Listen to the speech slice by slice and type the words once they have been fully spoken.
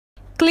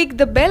Click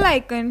the bell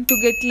icon to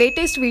get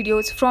latest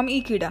videos from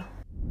Ekeeda.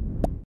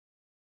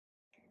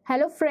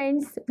 Hello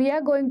friends, we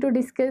are going to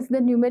discuss the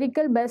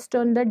numerical based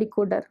on the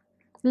decoder.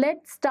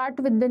 Let's start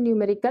with the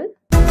numerical.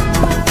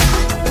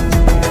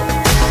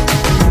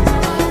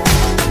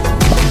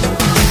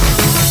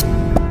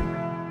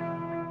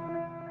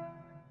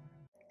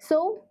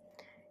 So,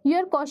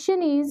 your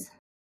question is,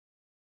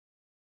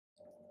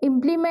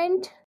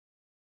 implement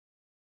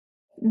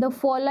the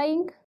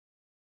following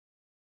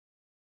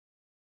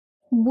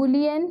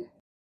Boolean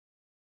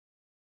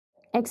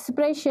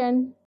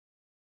expression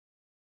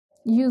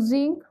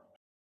using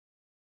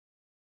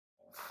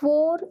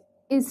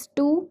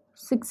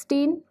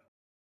 4:16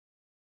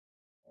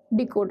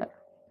 decoder,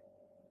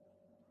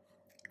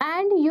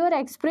 and your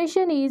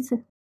expression is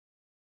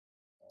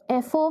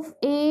f of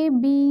a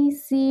b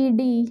c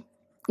d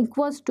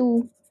equals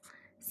to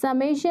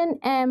summation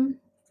m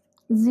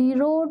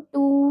 0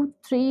 2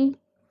 3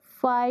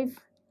 5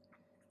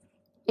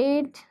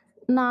 8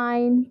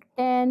 9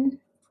 10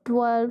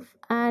 12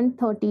 and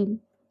 13.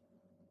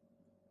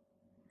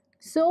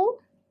 So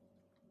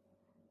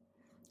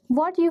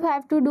what you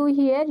have to do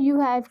here, you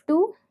have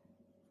to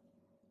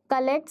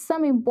collect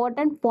some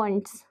important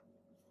points.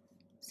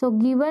 So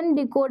given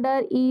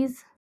decoder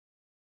is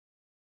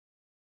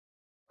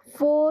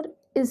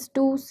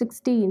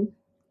 4:16.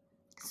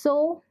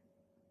 So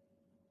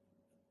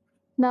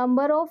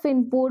number of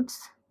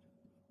inputs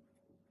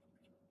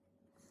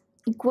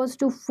equals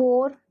to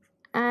 4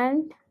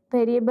 and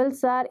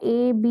variables are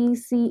A, B,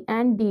 C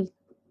and D.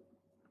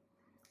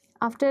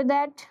 After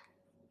that,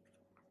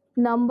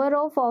 number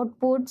of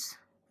outputs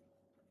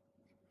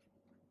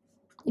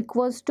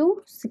equals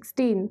to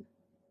 16.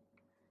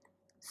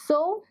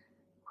 So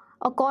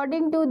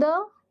according to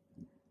the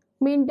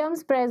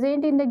minterms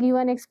present in the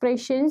given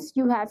expressions,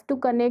 you have to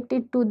connect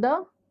it to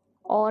the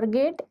OR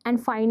gate,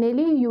 and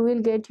finally you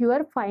will get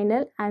your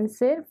final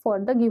answer for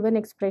the given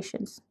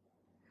expressions.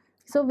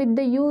 So with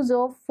the use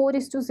of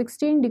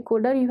 4:16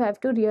 decoder, you have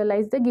to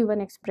realize the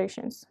given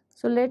expressions.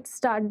 So let's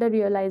start the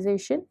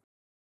realization.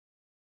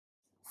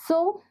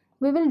 So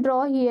we will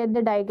draw here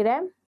the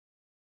diagram.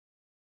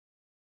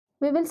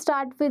 We will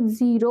start with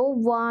 0,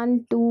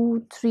 1,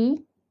 2,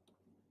 3,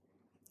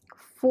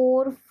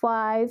 4,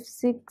 5,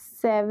 6,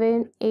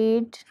 7,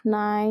 8,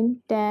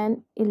 9,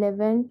 10,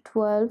 11,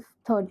 12,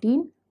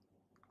 13.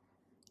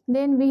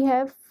 Then we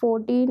have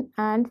 14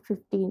 and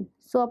 15.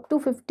 So up to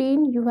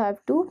 15 you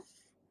have to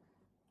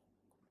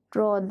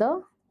draw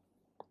the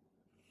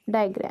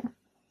diagram,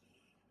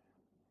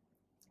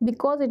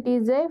 because it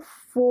is a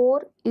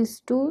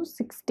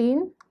 4:16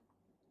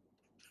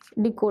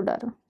 decoder.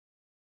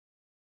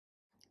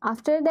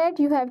 After that,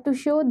 you have to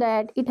show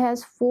that it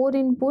has 4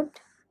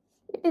 input.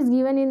 It is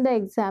given in the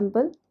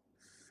example.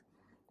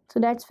 So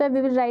that's why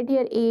we will write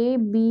here A,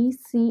 B,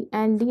 C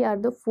and D are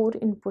the 4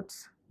 inputs.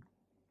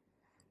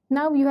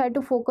 Now you have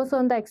to focus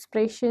on the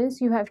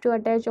expressions. You have to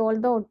attach all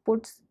the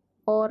outputs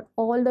or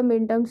all the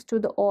minterms to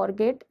the OR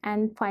gate,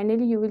 and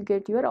finally you will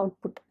get your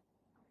output.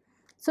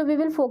 So we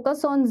will focus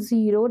on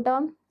 0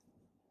 term.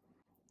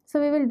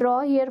 So we will draw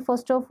here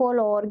first of all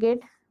OR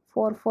gate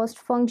for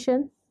first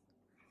function.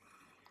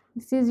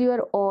 This is your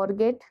OR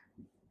gate,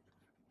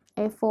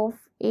 f of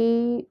A,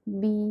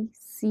 B,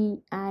 C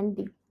and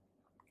D.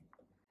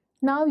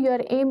 Now your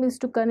aim is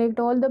to connect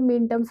all the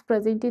minterms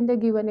present in the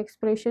given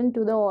expression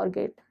to the OR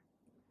gate.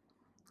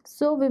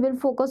 So we will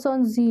focus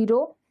on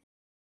 0.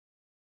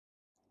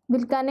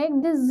 We'll connect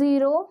this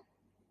 0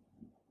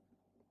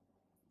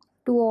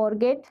 to OR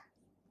gate.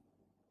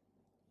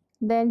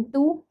 Then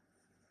 2,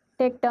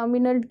 take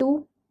terminal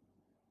 2,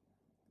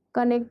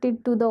 connect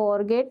it to the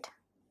OR gate.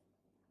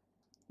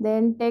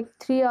 Then take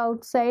 3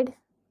 outside.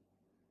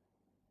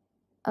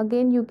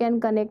 Again you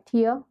can connect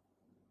here.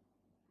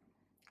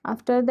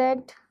 After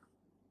that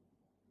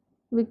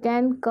we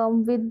can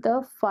come with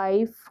the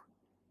 5.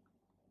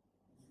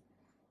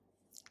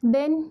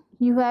 Then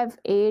you have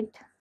 8.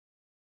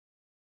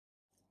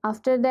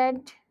 After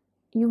that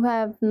you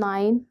have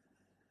 9.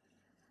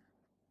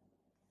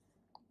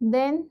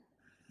 Then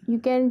you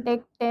can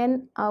take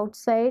 10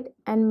 outside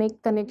and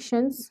make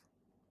connections.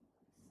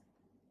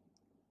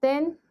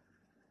 Then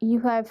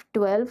you have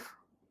 12.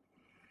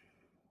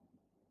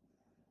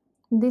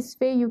 This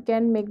way you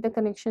can make the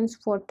connections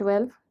for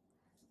 12.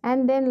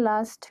 And then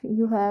last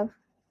you have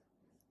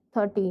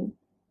 13.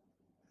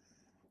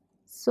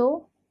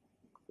 So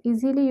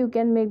easily you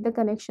can make the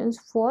connections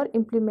for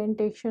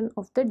implementation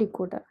of the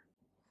decoder.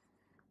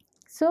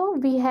 So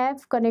we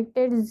have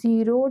connected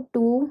 0,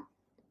 2,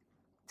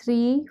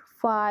 3,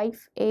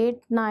 5,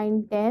 8,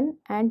 9, 10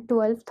 and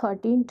 12,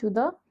 13 to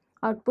the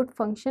output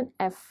function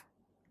f.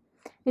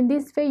 In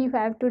this way you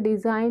have to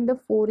design the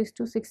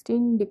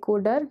 4:16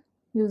 decoder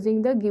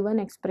using the given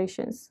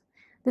expressions.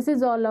 This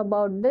is all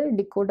about the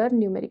decoder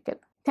numerical.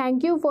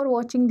 Thank you for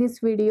watching this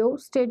video.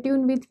 Stay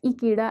tuned with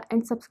Ekeeda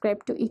and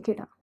subscribe to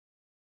Ekeeda.